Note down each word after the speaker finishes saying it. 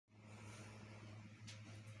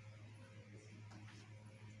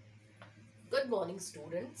Good morning,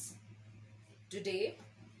 students. Today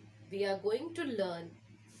we are going to learn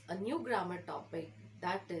a new grammar topic,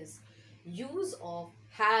 that is use of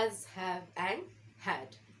has, have and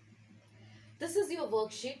had. This is your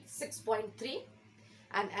worksheet 6.3,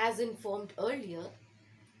 and as informed earlier,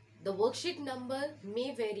 the worksheet number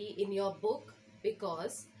may vary in your book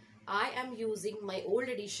because I am using my old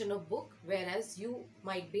edition of book, whereas you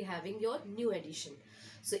might be having your new edition.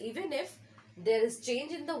 So even if there is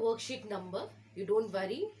change in the worksheet number, you don't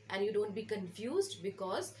worry and you don't be confused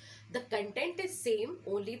because the content is same,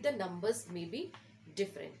 only the numbers may be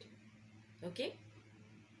different. Okay.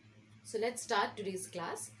 So let's start today's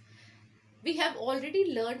class. We have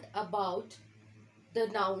already learned about the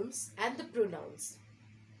nouns and the pronouns.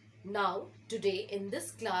 Now, today in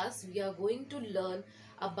this class, we are going to learn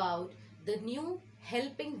about the new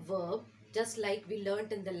helping verb, just like we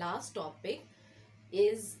learned in the last topic,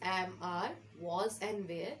 is, am, are, was and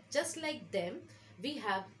were. Just like them, we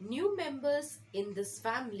have new members in this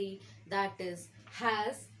family, that is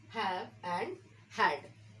has, have and had.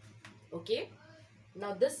 Okay.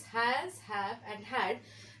 Now this has, have and had,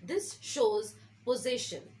 this shows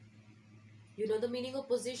possession. You know the meaning of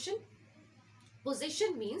possession?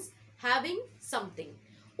 Possession means having something,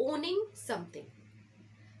 owning something.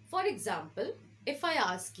 For example, if I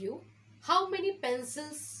ask you, how many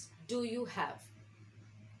pencils do you have?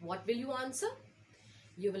 What will you answer?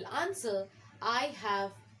 You will answer, I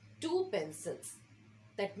have 2 pencils.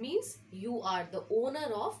 That means you are the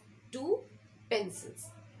owner of 2 pencils.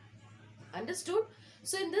 Understood?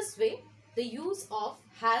 So in this way, the use of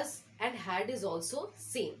has and had is also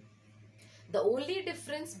same. The only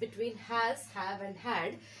difference between has, have and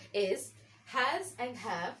had is has and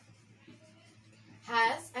have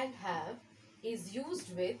is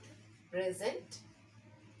used with present,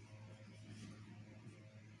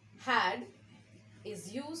 had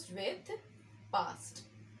is used with past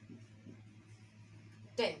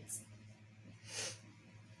tense.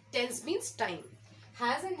 Tense means time.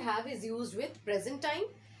 Has and have is used with present time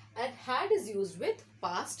and had is used with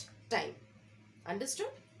past time.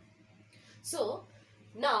 Understood? So,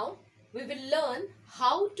 now we will learn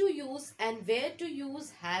how to use and where to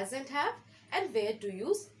use has and have and where to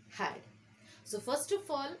use had. So, first of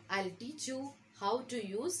all, I'll teach you how to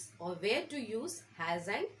use or where to use has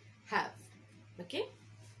and have. Okay?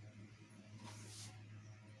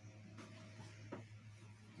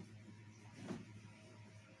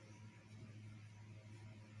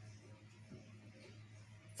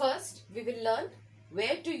 First, we will learn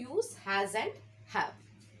where to use has and have.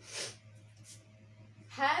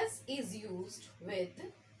 Has is used with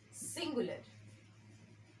singular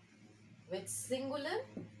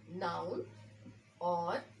noun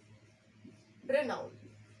or pronoun.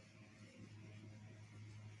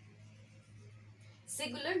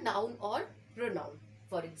 Singular noun or pronoun.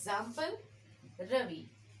 For example, Ravi.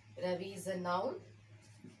 Ravi is a noun.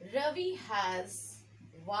 Ravi has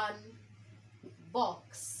 1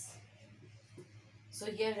 box. So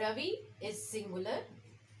here Ravi is singular.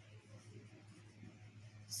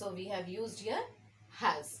 So we have used here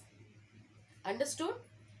has. Understood?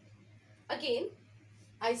 Again,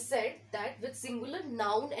 I said that with singular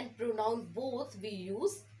noun and pronoun both we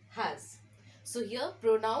use has. So here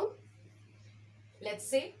pronoun, let's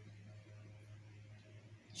say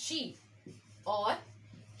she or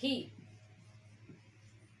he.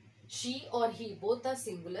 She or he, both are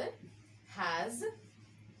singular, has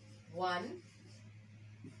 1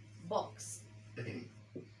 box.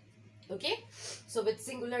 Okay, so with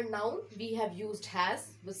singular noun we have used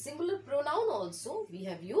has, with singular pronoun also we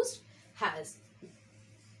have used has.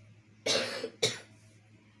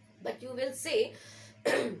 But you will say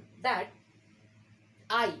that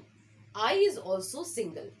I is also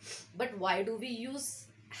single, but why do we use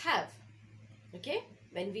have? Okay,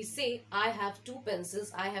 when we say I have 2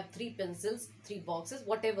 pencils, I have 3 pencils, 3 boxes,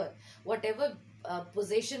 whatever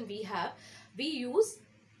possession we have, we use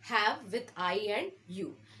have with I and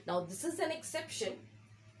you. Now this is an exception.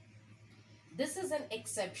 This is an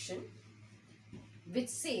exception which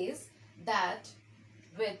says that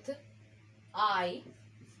with I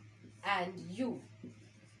and you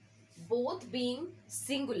both being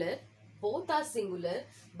singular, both are singular,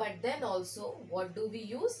 but then also what do we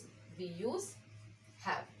use? We use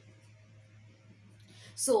have.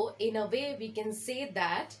 So in a way we can say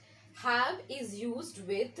that have is used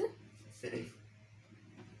with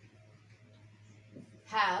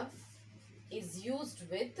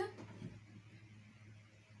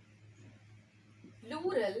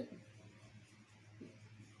plural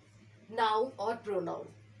noun or pronoun,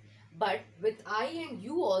 but with I and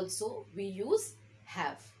you also we use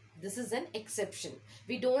have. This is an exception.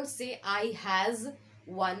 We don't say I has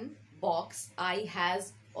one box, I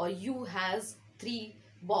has, or you has three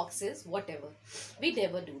boxes, whatever. We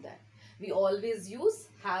never do that. We always use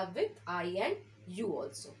have with I and you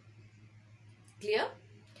also. Clear?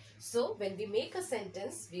 So when we make a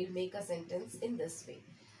sentence, we'll make a sentence in this way.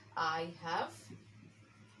 I have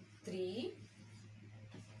 3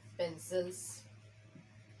 pencils,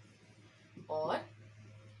 or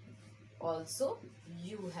also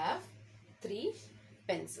you have 3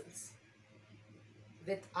 pencils.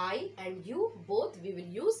 With I and you both we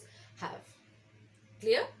will use have.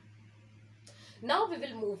 Clear? Now we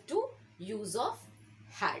will move to use of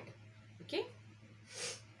had. Okay.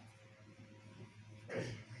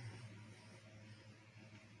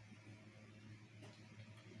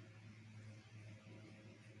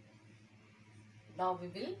 Now we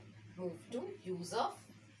will move to use of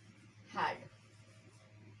had.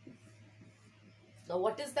 Now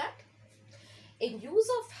what is that? In use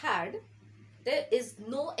of had, there is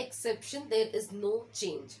no exception, there is no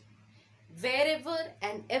change. Wherever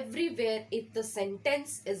and everywhere, if the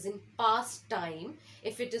sentence is in past time,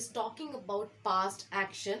 if it is talking about past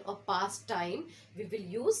action or past time, we will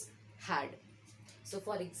use had. So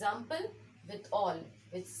for example, with all,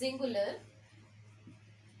 with singular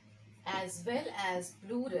as well as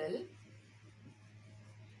plural,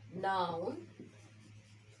 noun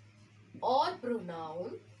or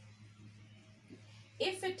pronoun,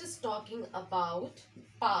 if it is talking about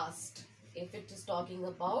past, if it is talking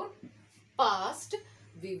about past,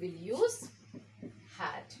 we will use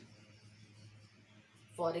had.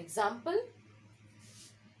 For example,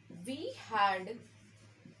 we had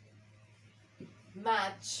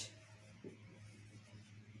match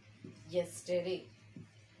yesterday.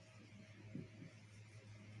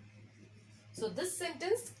 So this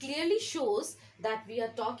sentence clearly shows that we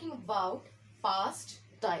are talking about past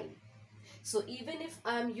time. So even if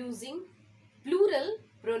I am using plural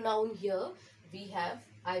pronoun here,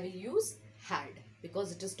 I will use had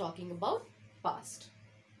because it is talking about past.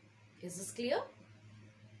 Is this clear?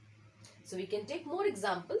 So we can take more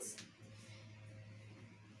examples.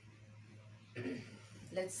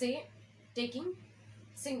 Let's say taking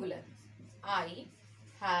singular. I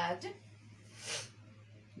had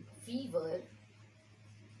fever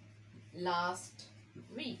last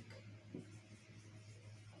week.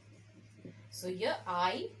 So here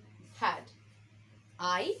I had.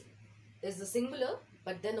 I is the singular,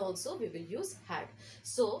 but then also we will use had.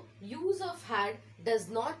 So use of had does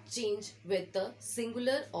not change with the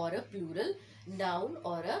singular or a plural, noun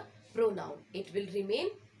or a pronoun. It will remain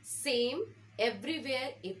same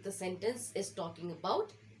everywhere if the sentence is talking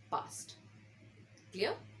about past.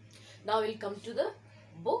 Clear? Now we'll come to the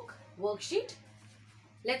book worksheet.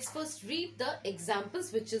 Let's first read the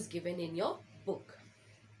examples which is given in your book.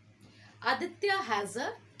 Aditya has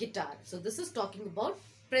a guitar. So this is talking about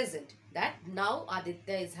present, that now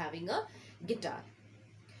Aditya is having a guitar.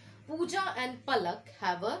 Pooja and Palak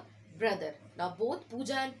have a brother. Now both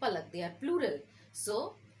Pooja and Palak, they are plural.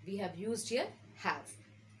 So we have used here have.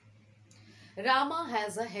 Rama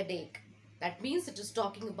has a headache. That means it is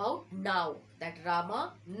talking about now, that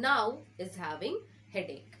Rama now is having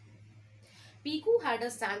headache. Piku had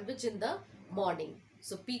a sandwich in the morning.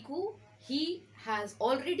 So Piku, he has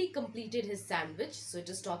already completed his sandwich. So it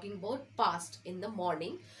is talking about past in the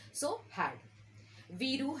morning. So had.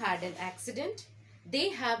 Viru had an accident. They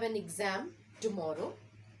have an exam tomorrow.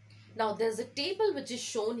 Now there's a table which is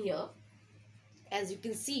shown here. As you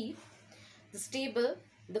can see, this table,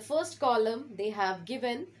 the first column, they have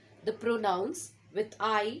given the pronouns. With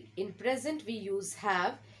I, in present we use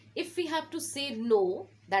have. If we have to say no,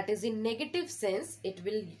 that is in negative sense, it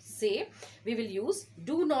will say, we will use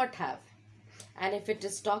do not have. And if it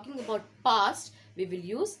is talking about past, we will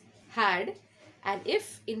use had. And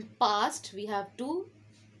if in past we have to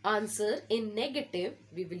answer in negative,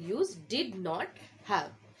 we will use did not have.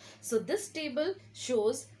 So this table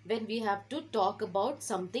shows when we have to talk about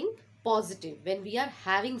something positive, when we are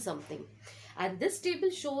having something. And this table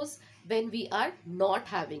shows when we are not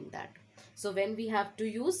having that. So when we have to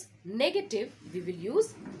use negative, we will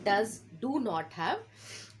use does, do not have.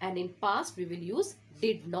 And in past, we will use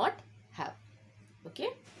did not have. Okay.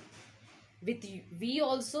 With we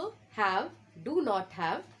also have, do not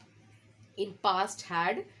have. In past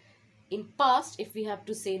had. In past, if we have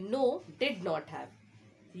to say no, did not have.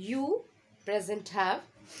 You, present have.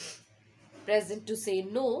 Present to say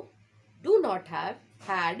no, do not have.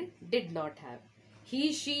 Had, did not have.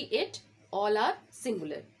 He, she, it, all are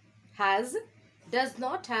singular. Has, does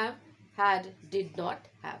not have, had, did not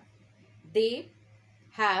have. They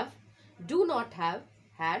have, do not have,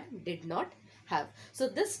 had, did not have. So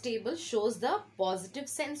this table shows the positive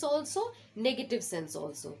sense also, negative sense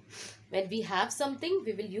also. When we have something,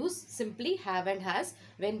 we will use simply have and has.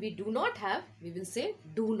 When we do not have, we will say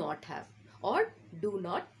do not have, or do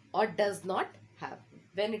not, or does not have.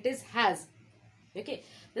 When it is has. Okay,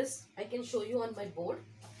 this I can show you on my board.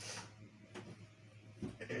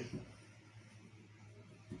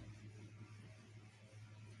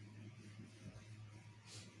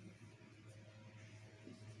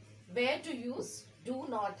 Where to use do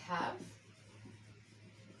not have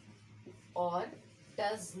or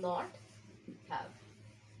does not have.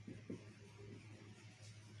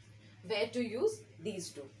 Where to use these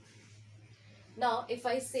two. Now if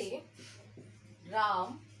I say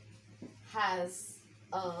Ram has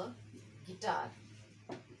a guitar.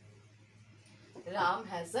 Ram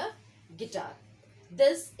has a guitar.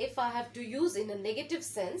 This, if I have to use in a negative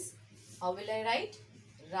sense, how will I write?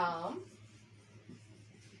 Ram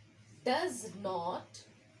does not,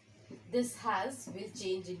 this has will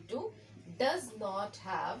change into does not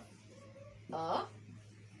have a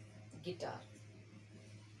guitar.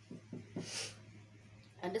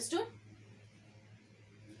 Understood?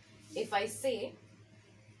 If I say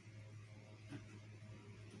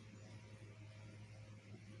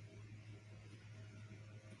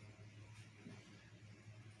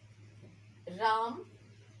Ram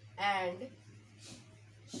and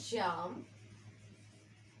Shyam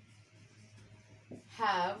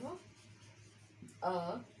have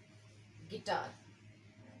a guitar.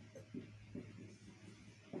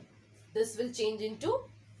 This will change into,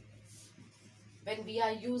 when we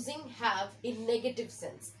are using have in negative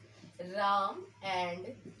sense, Ram and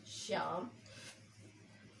Shyam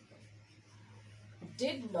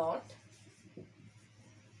did not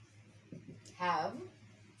have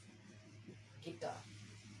guitar.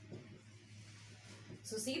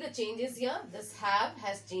 So see the changes here. This have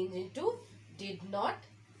has changed into did not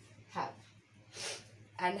have.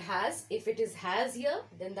 And has, if it is has here,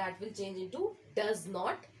 then that will change into does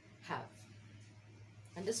not have.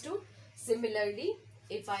 Understood? Similarly,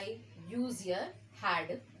 if I use here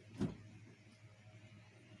had,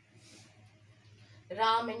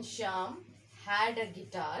 Ram and Shyam had a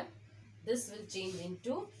guitar, this will change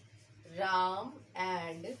into Ram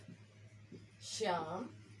and Shyam.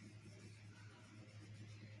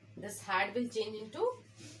 This had will change into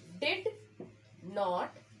did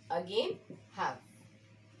not again have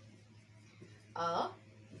a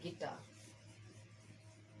guitar.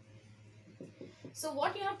 So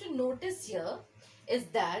what you have to notice here is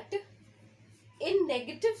that in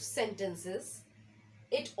negative sentences,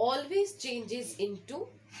 it always changes into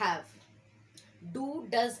have. Do,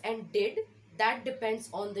 does and did, that depends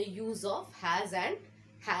on the use of has,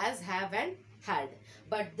 have and had.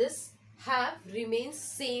 But this have remains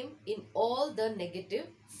same in all the negative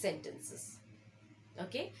sentences.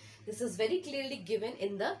 Okay, this is very clearly given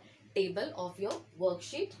in the table of your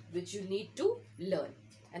worksheet, which you need to learn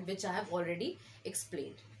and which I have already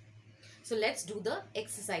explained. So let's do the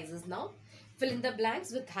exercises now. Fill in the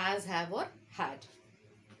blanks with has, have or had.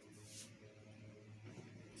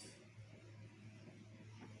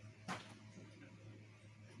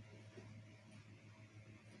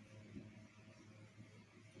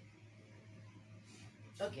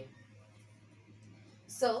 Okay.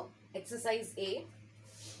 So exercise A.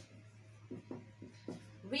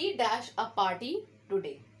 We dash a party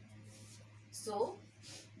today. So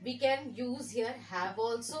we can use here have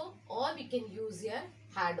also, or we can use here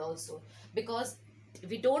had also, because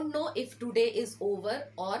we don't know if today is over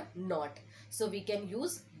or not. So we can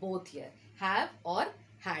use both here, have or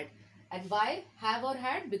had. And why have or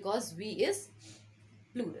had? Because we is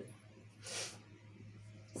plural.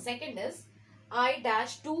 Second is I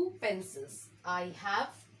dash 2 pencils. I have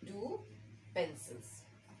 2 pencils.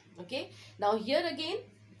 Okay. Now here again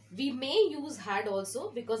we may use had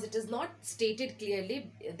also, because it is not stated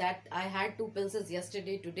clearly that I had 2 pencils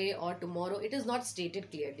yesterday, today or tomorrow. It is not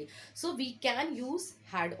stated clearly. So we can use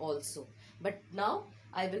had also. But now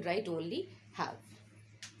I will write only have.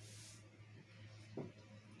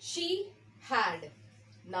 She had.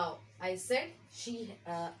 Now I said she,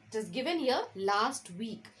 it is given here last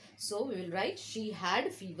week. So we will write she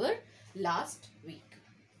had fever last week.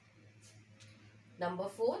 Number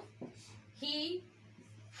 4. He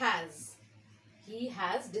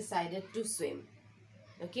has decided to swim.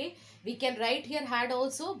 Okay, we can write here had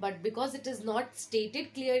also, but because it is not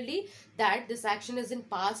stated clearly that this action is in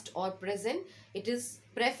past or present, it is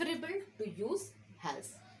preferable to use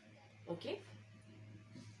has. Okay.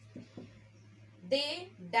 They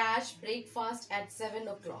dash breakfast at 7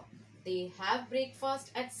 o'clock. They have breakfast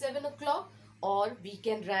at 7 o'clock, or we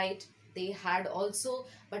can write they had also,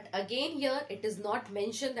 but again here it is not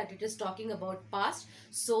mentioned that it is talking about past,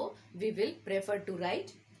 so we will prefer to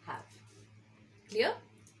write have. Clear?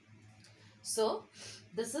 So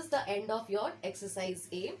this is the end of your exercise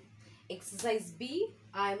A. Exercise B,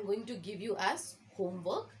 I am going to give you as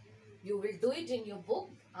homework. You will do it in your book.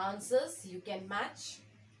 Answers you can match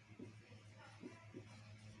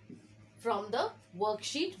from the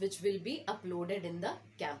worksheet which will be uploaded in the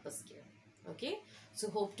campus care. Okay, so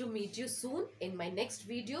hope to meet you soon in my next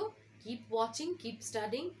video. Keep watching, keep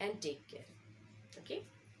studying, and take care. Okay.